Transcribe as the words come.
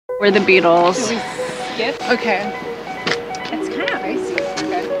We're the Beatles. Should we skip? Okay. It's kind of icy.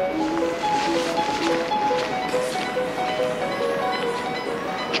 Okay.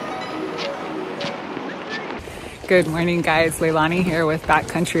 Good morning, guys. Leilani here with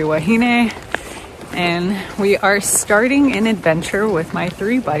Backcountry Wahine, and we are starting an adventure with my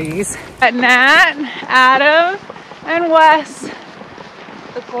three buddies, Nat, Adam, and Wes.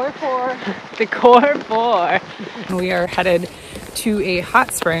 The core four. The core four. We are headed to a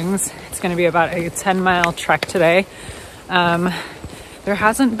hot springs. It's going to be about a 10-mile trek today. There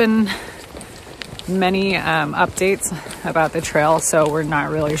hasn't been many updates about the trail, so we're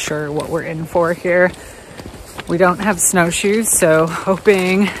not really sure what we're in for here. We don't have snowshoes, so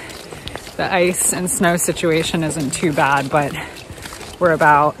hoping the ice and snow situation isn't too bad, but we're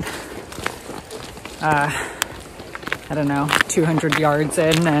about, I don't know, 200 yards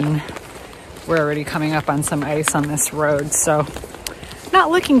in, and we're already coming up on some ice on this road, so not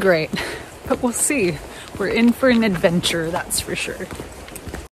looking great, but we'll see. We're in for an adventure, that's for sure.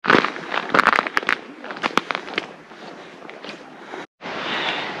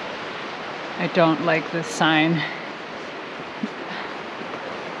 I don't like this sign.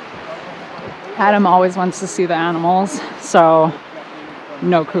 Adam always wants to see the animals, so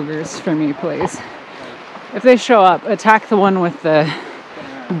no cougars for me, please. If they show up, attack the one with the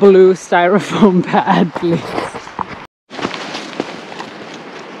blue styrofoam pad, please.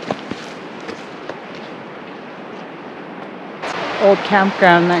 Old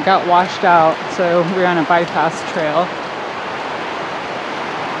campground that got washed out, so we're on a bypass trail.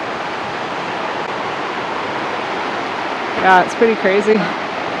 Yeah, it's pretty crazy.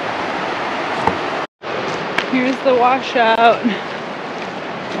 Here's the washout.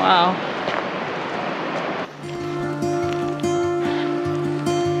 Wow.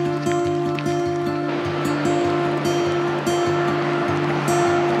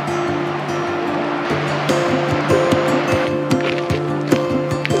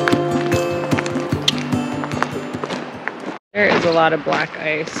 There is a lot of black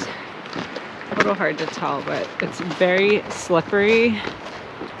ice. A little hard to tell, but it's very slippery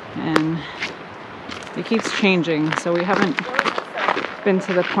and it keeps changing, so we haven't been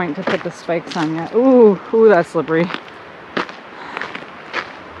to the point to put the spikes on yet. Ooh, that's slippery.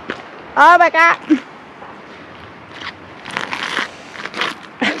 Oh my God.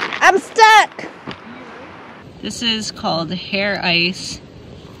 I'm stuck. This is called hair ice.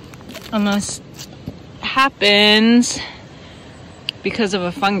 Almost happens because of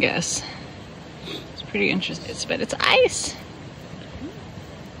a fungus. It's pretty interesting, but it's ice.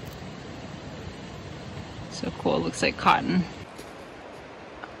 So cool, it looks like cotton.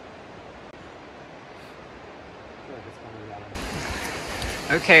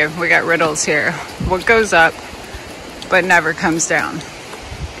 Okay, we got riddles here. What goes up but never comes down?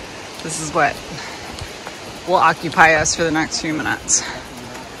 This is what will occupy us for the next few minutes.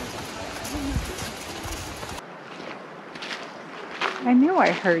 I knew I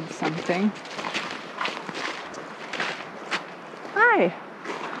heard something. Hi.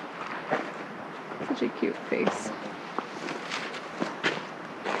 Such a cute face.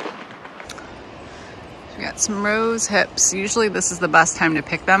 We got some rose hips. Usually this is the best time to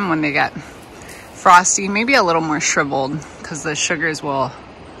pick them, when they get frosty, maybe a little more shriveled, because the sugars will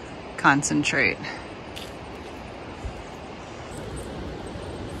concentrate.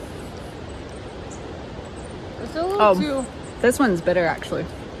 It's a little too... This one's bitter, actually.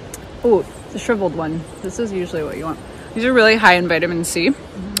 Oh, the shriveled one. This is usually what you want. These are really high in vitamin C,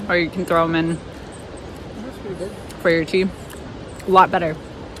 or you can throw them in for your tea. A lot better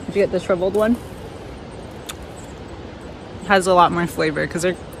if you get the shriveled one. It has a lot more flavor because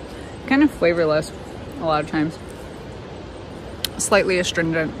they're kind of flavorless a lot of times. Slightly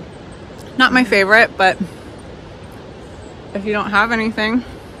astringent. Not my favorite, but if you don't have anything,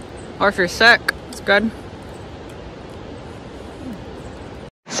 or if you're sick, it's good.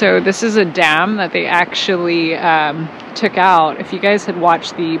 So this is a dam that they actually took out. If you guys had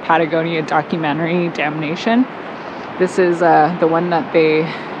watched the Patagonia documentary, Damnation, this is the one that they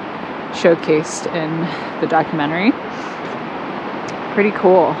showcased in the documentary. Pretty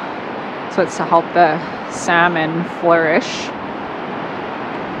cool. So it's to help the salmon flourish.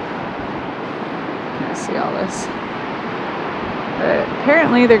 You can see all this. But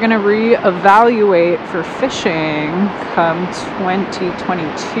apparently they're going to reevaluate for fishing come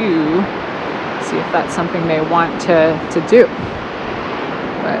 2022. See if that's something they want to do.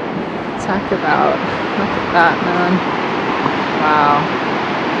 But talk about, look at that, man. Wow.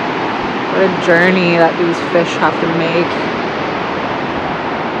 What a journey that these fish have to make.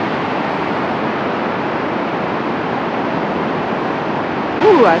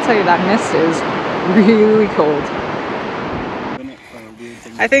 Ooh. Ooh, I tell you, that mist is really cold.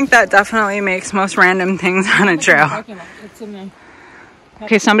 I think that definitely makes most random things on a trail. It's in there.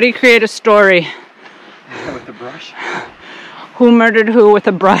 Okay, somebody create a story. With the brush? Who murdered who with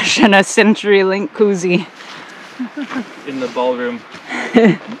a brush and a CenturyLink koozie? In the ballroom.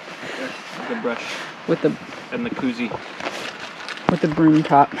 The brush. With the And the koozie. with the broom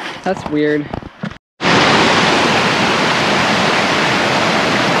top. That's weird.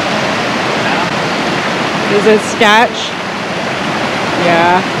 Is it sketch?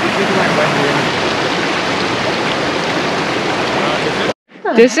 Yeah.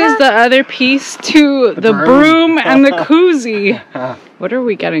 This is the other piece to the broom and the koozie. What are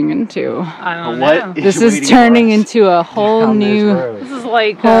we getting into? I don't know. This is turning into a whole new, This is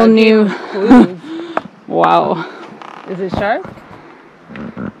like whole new. Wow. Is it sharp?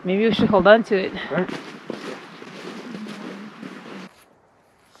 Maybe we should hold on to it.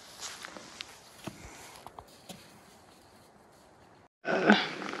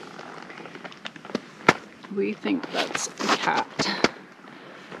 We think that's a cat.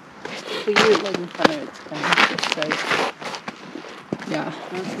 So you like in front of it. Kind of this size. Yeah.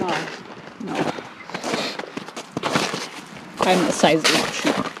 No, it's not. No. I'm the size of a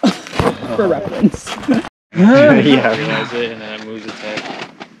sheep. For reference. Yeah. Realize it and then it moves its head.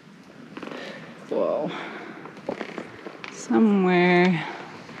 Whoa. Somewhere.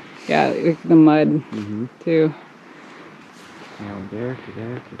 Yeah, like the mud too. Now there, to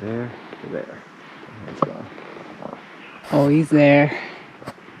there, to there, to there. Let's go. Oh, he's there.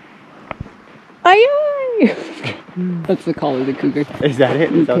 Aye aye! That's the call of the cougar. Is that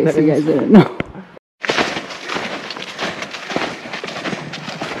it? In case you guys didn't know.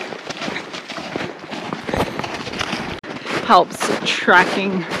 Helps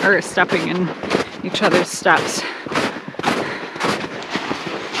tracking or stepping in each other's steps.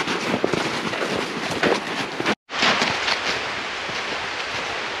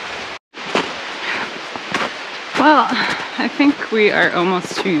 Well, I think we are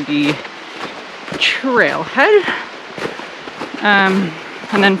almost to the trailhead.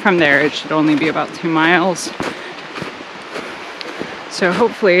 And then from there it should only be about 2 miles. So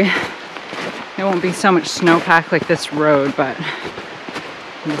hopefully it won't be so much snowpack like this road, but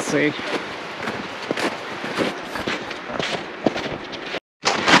we'll see.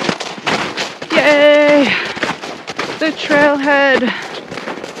 Yay! The trailhead!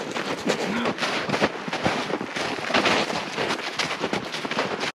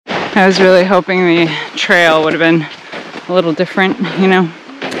 I was really hoping the trail would have been a little different, you know,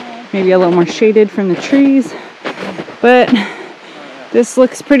 maybe a little more shaded from the trees, but this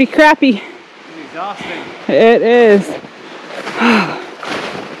looks pretty crappy. Exhausting. It is.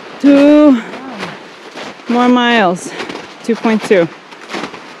 2 more miles. 2.2.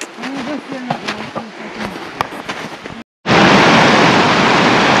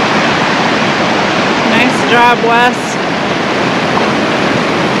 Nice job, Wes.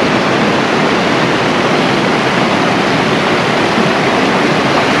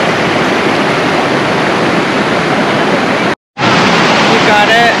 Got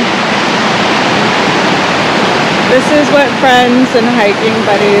it. This is what friends and hiking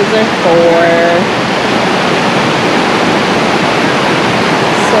buddies are for.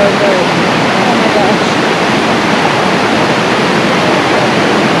 So good. Oh my gosh.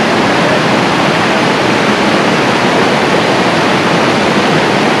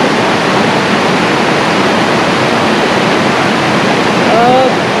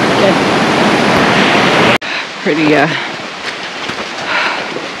 Okay. Pretty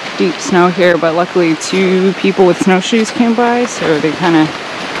deep snow here, but luckily 2 people with snowshoes came by, so they kind of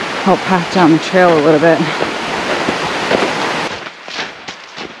helped pack down the trail a little bit.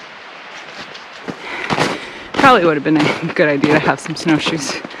 Probably would have been a good idea to have some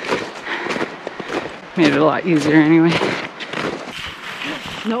snowshoes. Made it a lot easier anyway.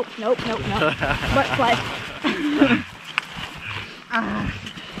 Nope, nope, nope, nope. Butt fly.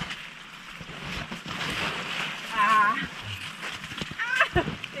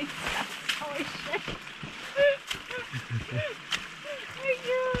 Holy shit. Thank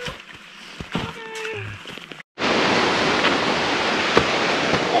you. Okay.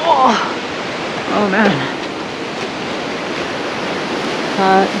 Oh man.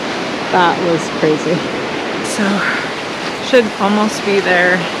 That was crazy. So, should almost be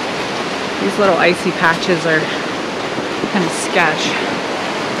there. These little icy patches are kind of sketch.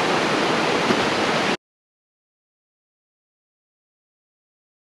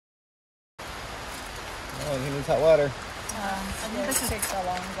 Oh, he needs hot water. I think this takes the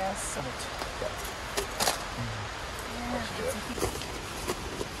longest.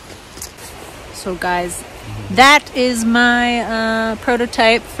 So guys, that is my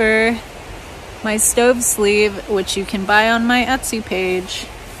prototype for my stove sleeve, which you can buy on my Etsy page.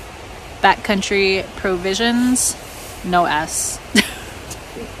 Backcountry Provisions, no S.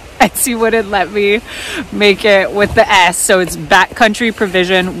 Etsy wouldn't let me make it with the S, so it's Backcountry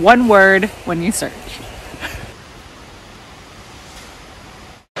Provision, one word when you search.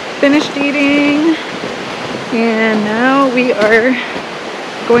 Finished eating, and now we are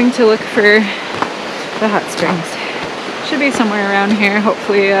going to look for the hot springs. Should be somewhere around here.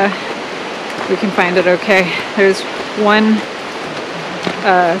 Hopefully we can find it okay. There's one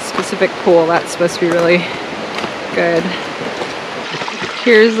specific pool that's supposed to be really good.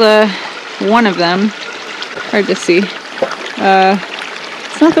 Here's one of them. Hard to see.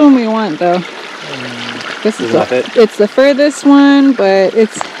 It's not the one we want though. This is it's the furthest one, but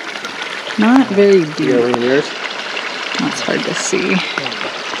it's not very deep. That's hard to see.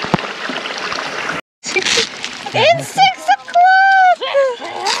 It's 6 o'clock!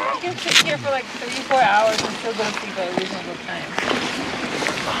 You can sit here for like 3-4 hours and still go to sleep at a reasonable time.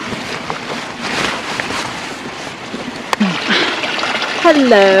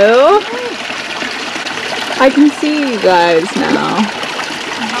 Hello. I can see you guys now.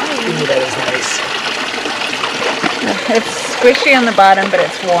 Ooh, that is nice. It's squishy on the bottom, but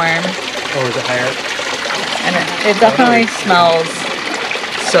it's warm. Oh, is it higher? And it definitely smells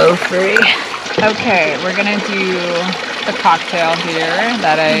so free. Okay, we're gonna do a cocktail here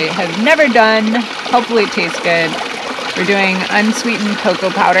that I have never done. Hopefully it tastes good. We're doing unsweetened cocoa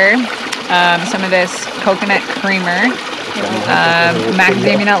powder, some of this coconut creamer,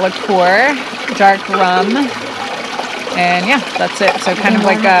 macadamia nut liqueur, dark rum, and yeah, that's it. So kind of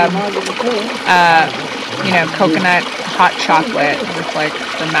like you know, coconut hot chocolate with like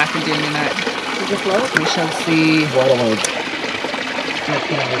the macadamia nut. We shall see.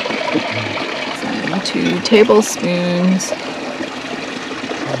 And 2 tablespoons.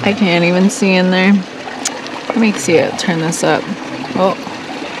 I can't even see in there. Let me see it. Turn this up. Oh,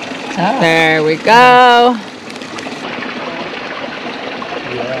 there we go.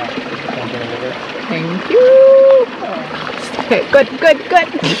 Thank you. Okay, good.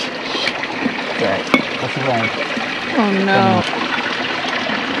 Oh no.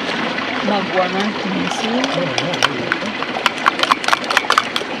 Mug warmer. Can you see it?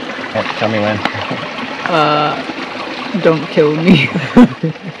 Tell me when. Don't kill me.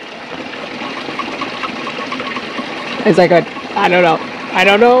 Is that good? I don't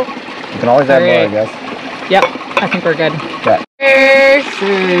know. You can always add more, I guess. Yep, I think we're good. Okay.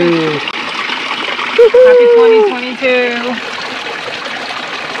 Happy 2022.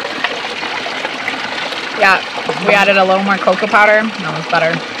 Yeah, we added a little more cocoa powder. That was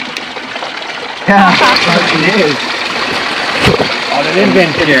better. Yeah, it is. On an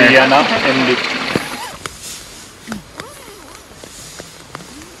invention here.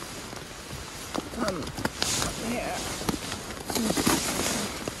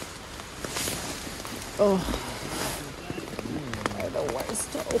 Oh, they're the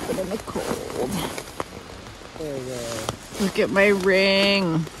worst to open in the cold. Look at my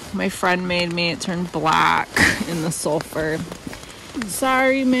ring. My friend made me. It turned black in the sulfur.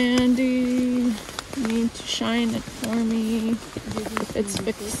 Sorry, Mandy. You need to shine it for me. It's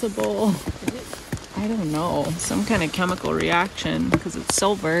fixable. I don't know. Some kind of chemical reaction because it's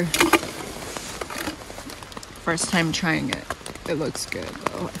silver. First time trying it. It looks good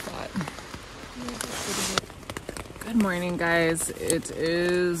though, I thought. Good morning, guys. It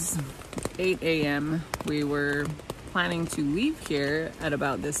is 8 a.m. We were planning to leave here at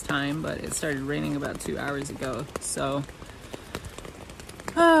about this time, but it started raining about 2 hours ago. So,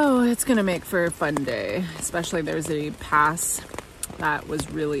 oh, it's gonna make for a fun day. Especially there's a pass that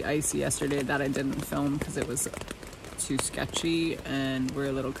was really icy yesterday that I didn't film because it was too sketchy, and we're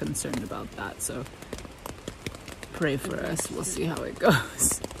a little concerned about that. So pray for us. We'll see how it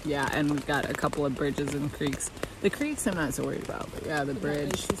goes. Yeah, and we've got a couple of bridges and creeks. The creeks I'm not so worried about, but yeah, the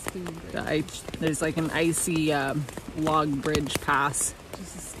bridge. The ice, there's like an icy log bridge pass.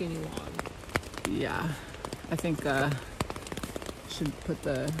 Just a skinny log. Yeah, I think should put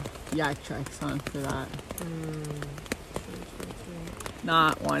the yak tracks on for that.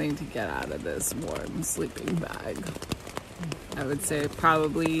 Not wanting to get out of this warm sleeping bag. I would say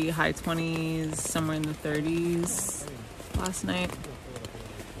probably high 20s, somewhere in the 30s last night.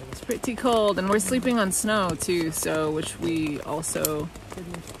 It's pretty cold, and we're sleeping on snow too, so which we also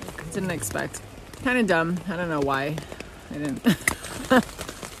didn't expect. Kind of dumb. I don't know why I didn't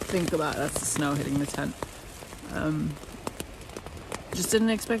think about that's the snow hitting the tent. Just didn't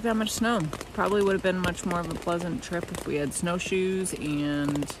expect that much snow. Probably would have been much more of a pleasant trip if we had snowshoes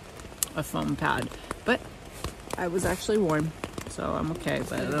and a foam pad. But I was actually warm, so I'm okay.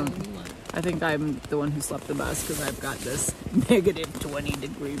 But I think I'm the one who slept the best because I've got this negative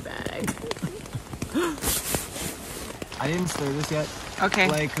 20-degree bag. I didn't stir this yet. Okay.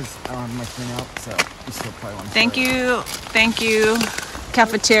 Because I don't have my thing out, so you still probably want to Thank you. Thank you,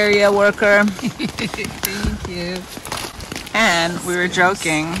 cafeteria worker. Thank you. And we were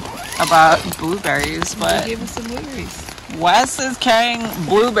joking about blueberries, but Give us some blueberries. Wes is carrying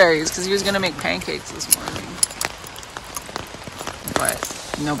blueberries because he was going to make pancakes this morning. But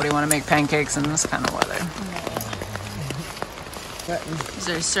nobody want to make pancakes in this kind of weather. Is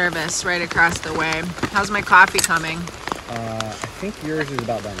there service right across the way? How's my coffee coming? I think yours is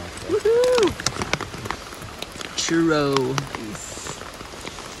about done actually. Woohoo! Churro.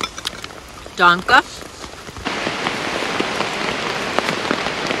 Donka.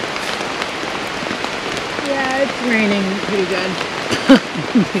 Yeah, it's raining pretty good.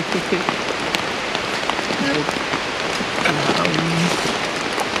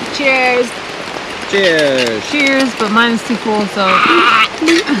 Cheers. Cheers. Cheers, but mine is too full, so.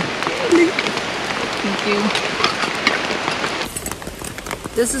 Thank you.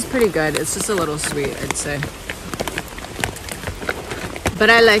 This is pretty good. It's just a little sweet, I'd say. But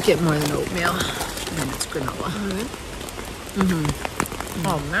I like it more than oatmeal. And it's granola.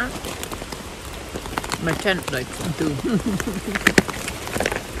 Oh, man. My tent likes them too.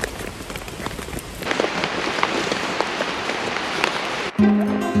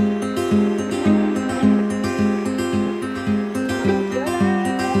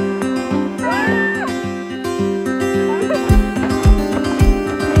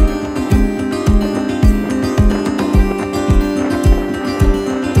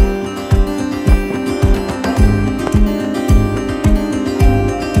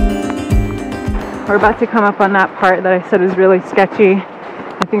 We're about to come up on that part that I said is really sketchy.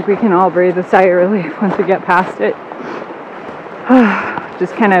 I think we can all breathe a sigh of relief once we get past it.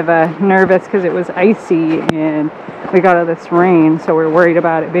 Just kind of nervous because it was icy and we got all this rain, so we're worried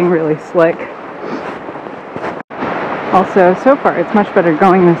about it being really slick. Also, so far it's much better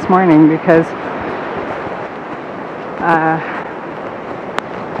going this morning because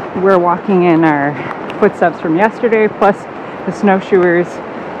we're walking in our footsteps from yesterday, plus the snowshoers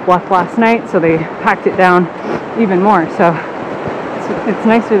left last night, so they packed it down even more, so it's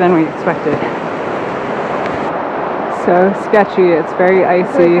nicer than we expected. So sketchy, it's very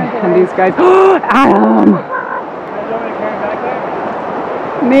icy, and these guys, oh, Adam!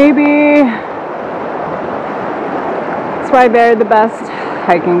 Maybe. That's why they're the best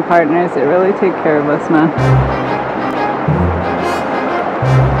hiking partners. They really take care of us, man.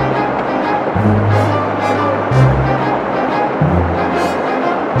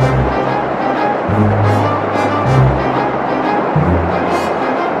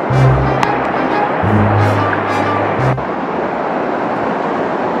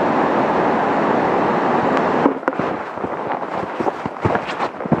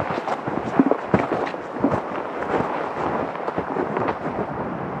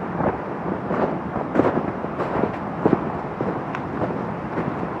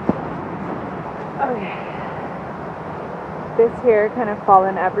 This here, kind of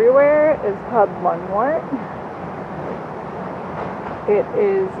fallen everywhere, is called lungwort. It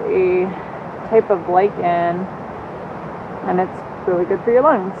is a type of lichen, and it's really good for your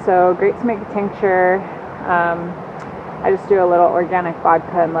lungs. So great to make a tincture. I just do a little organic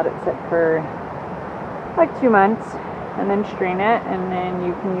vodka and let it sit for like 2 months, and then strain it, and then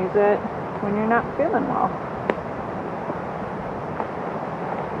you can use it when you're not feeling well.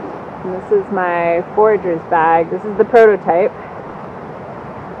 And this is my forager's bag. This is the prototype.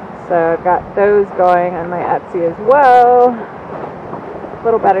 So I've got those going on my Etsy as well. A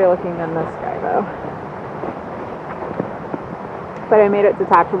little better looking than this guy though. But I made it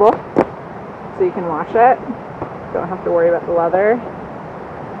detachable so you can wash it. Don't have to worry about the leather.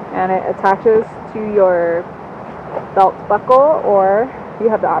 And it attaches to your belt buckle, or you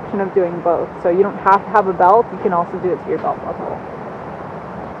have the option of doing both. So you don't have to have a belt, you can also do it to your belt buckle.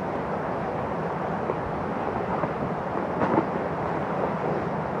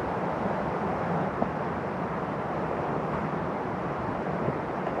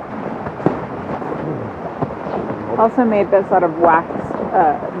 Also made this out of waxed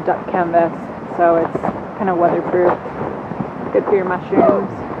duck canvas, so it's kind of weatherproof. Good for your mushrooms.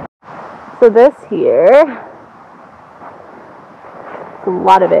 So this here, a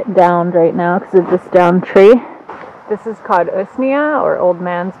lot of it downed right now because of this downed tree. This is called usnea, or old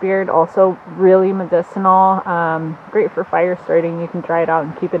man's beard. Also really medicinal. Great for fire starting. You can dry it out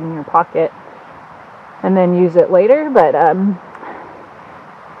and keep it in your pocket and then use it later. But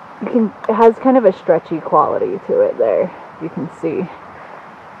it has kind of a stretchy quality to it there. You can see.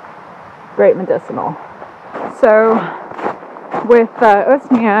 Great medicinal. So with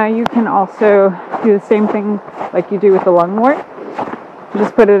osmia, you can also do the same thing like you do with the lungwort. You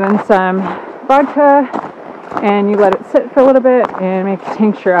just put it in some vodka and you let it sit for a little bit and make a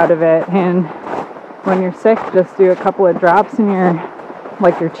tincture out of it. And when you're sick, just do a couple of drops in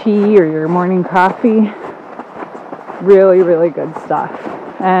your tea or your morning coffee. Really, really good stuff.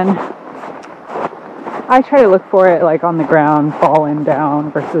 And I try to look for it like on the ground, falling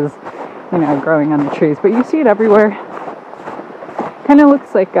down versus, you know, growing on the trees. But you see it everywhere. Kind of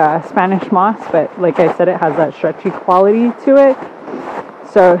looks like Spanish moss, but like I said, it has that stretchy quality to it.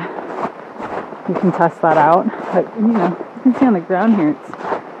 So you can test that out. But you know, you can see on the ground here,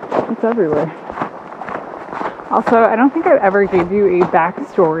 it's everywhere. Also, I don't think I ever gave you a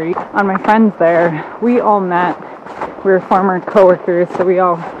backstory on my friends there. We all met. We were former co-workers, so we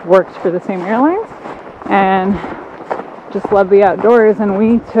all worked for the same airlines and just love the outdoors. And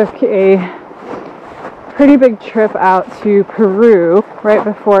we took a pretty big trip out to Peru right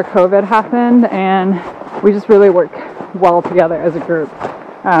before COVID happened, and we just really work well together as a group.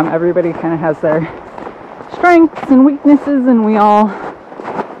 Everybody kind of has their strengths and weaknesses, and we all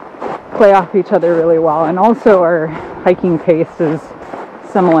play off each other really well. And also our hiking pace is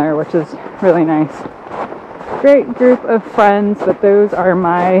similar, which is really nice. Great group of friends, but those are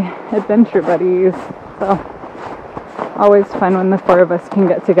my adventure buddies. So always fun when the four of us can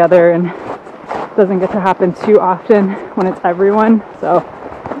get together, and it doesn't get to happen too often when it's everyone. So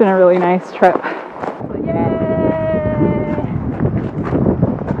it's been a really nice trip. So, yay!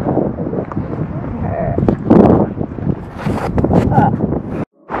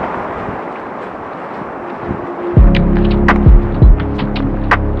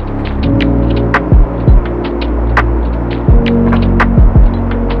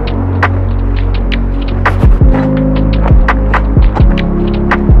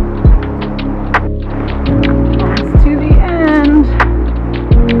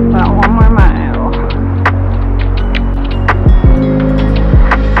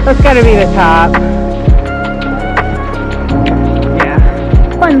 That's gotta be the top. Yeah,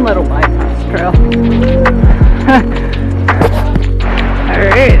 fun little bypass trail.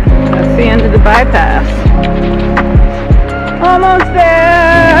 Alright, that's the end of the bypass. Almost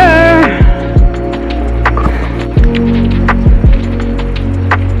there!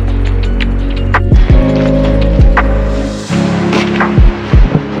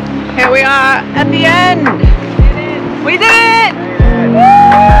 Here we are at the end! We did it! Woo!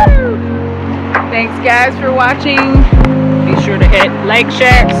 Thanks guys for watching. Be sure to hit like,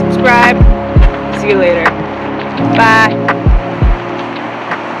 share, subscribe. See you later. Bye.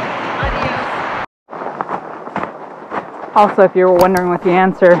 Adios. Also, if you were wondering what the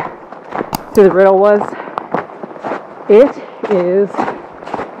answer to the riddle was, it is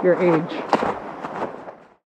your age.